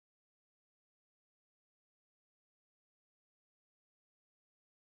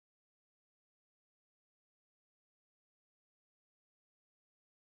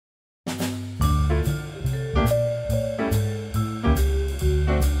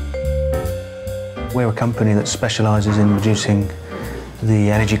We're a company that specialises in reducing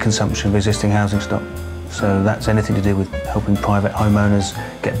the energy consumption of existing housing stock. So that's anything to do with helping private homeowners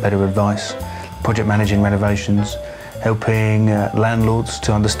get better advice, project managing renovations, helping landlords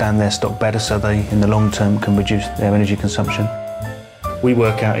to understand their stock better so they, in the long term, can reduce their energy consumption. We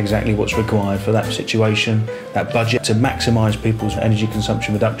work out exactly what's required for that situation, that budget, to maximise people's energy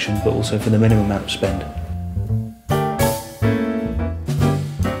consumption reduction, but also for the minimum amount of spend.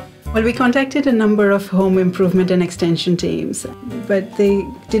 Well, we contacted a number of home improvement and extension teams, but they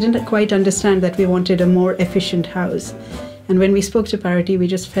didn't quite understand that we wanted a more efficient house. And when we spoke to Parity, we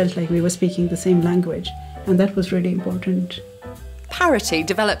just felt like we were speaking the same language, and that was really important. Parity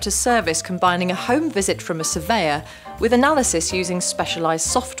developed a service combining a home visit from a surveyor with analysis using specialised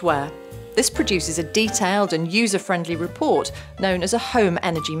software. This produces a detailed and user-friendly report known as a Home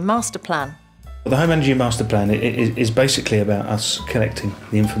Energy Masterplan. The Home Energy Masterplan is basically about us collecting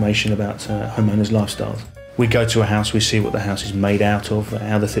the information about homeowners' lifestyles. We go to a house, we see what the house is made out of,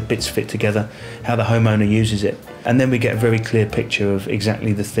 how the bits fit together, how the homeowner uses it, and then we get a very clear picture of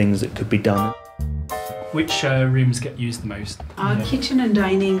exactly the things that could be done. Which rooms get used the most? Our kitchen and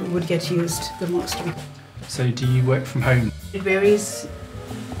dining would get used the most. So do you work from home? It varies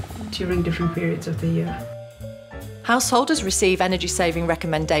during different periods of the year. Householders receive energy-saving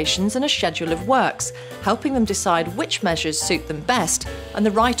recommendations and a schedule of works, helping them decide which measures suit them best and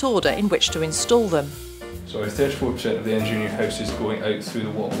the right order in which to install them. So 34% of the energy in your house is going out through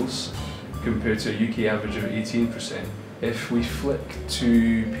the walls, compared to a UK average of 18%. If we flick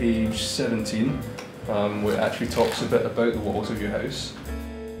to page 17, where it actually talks a bit about the walls of your house.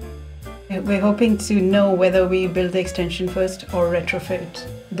 We're hoping to know whether we build the extension first or retrofit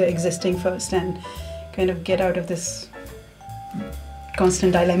the existing first and kind of get out of this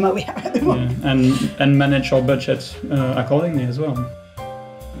constant dilemma we have at the moment. Yeah, and manage our budget accordingly as well.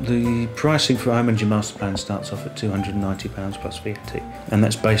 The pricing for a Home Energy Masterplan starts off at £290 plus VAT, and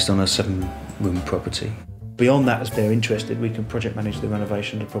that's based on a 7-room property. Beyond that, if they're interested, we can project manage the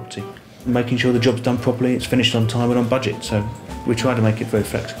renovation of the property, making sure the job's done properly, it's finished on time and on budget. So we try to make it very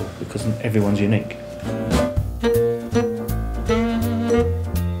flexible because everyone's unique.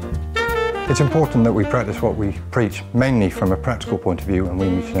 It's important that we practice what we preach, mainly from a practical point of view, and we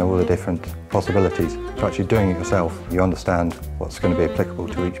need to know all the different possibilities. So actually doing it yourself, you understand what's going to be applicable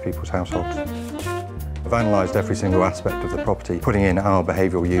to each people's households. I've analysed every single aspect of the property, putting in our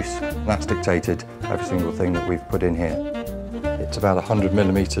behavioural use, and that's dictated every single thing that we've put in here. It's about 100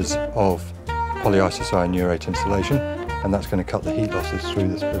 millimetres of polyisocyanurate insulation, and that's going to cut the heat losses through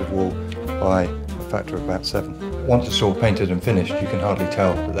this bit of wall by a factor of about 7. Once it's all painted and finished, you can hardly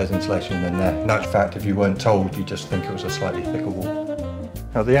tell that there's insulation in there. In actual fact, if you weren't told, you'd just think it was a slightly thicker wall.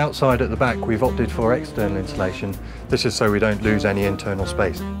 Now, the outside at the back, we've opted for external insulation. This is so we don't lose any internal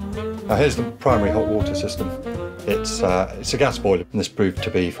space. Now, here's the primary hot water system. It's a gas boiler, and this proved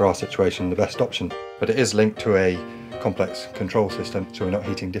to be, for our situation, the best option. But it is linked to a complex control system, so we're not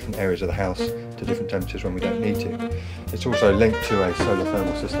heating different areas of the house to different temperatures when we don't need to. It's also linked to a solar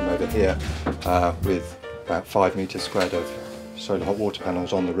thermal system over here with about 5 metres squared of solar hot water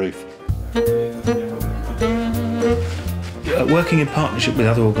panels on the roof. Working in partnership with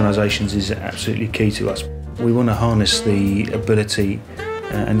other organisations is absolutely key to us. We want to harness the ability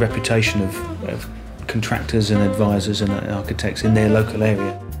and reputation of contractors and advisors and architects in their local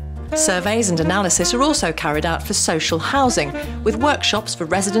area. Surveys and analysis are also carried out for social housing, with workshops for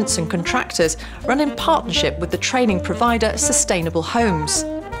residents and contractors run in partnership with the training provider Sustainable Homes.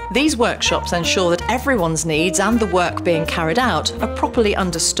 These workshops ensure that everyone's needs and the work being carried out are properly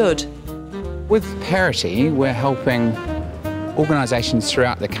understood. With Parity, we're helping organisations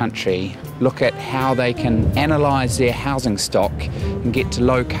throughout the country look at how they can analyse their housing stock and get to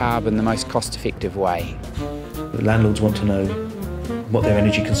low carbon the most cost-effective way. The landlords want to know what their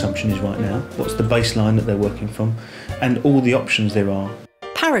energy consumption is right now, what's the baseline that they're working from, and all the options there are.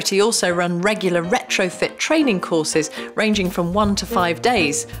 Parity also run regular retrofit training courses ranging from 1 to 5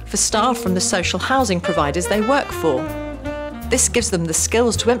 days for staff from the social housing providers they work for. This gives them the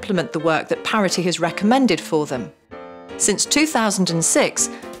skills to implement the work that Parity has recommended for them. Since 2006,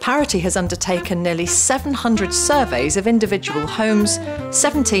 Parity has undertaken nearly 700 surveys of individual homes,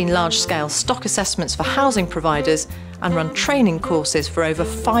 17 large-scale stock assessments for housing providers, and run training courses for over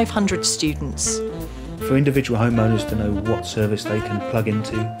 500 students. For individual homeowners to know what service they can plug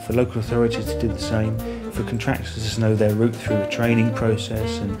into, for local authorities to do the same, for contractors to know their route through the training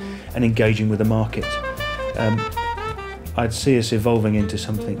process and engaging with the market. I'd see us evolving into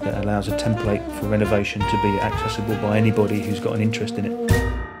something that allows a template for renovation to be accessible by anybody who's got an interest in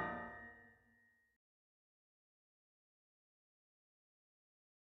it.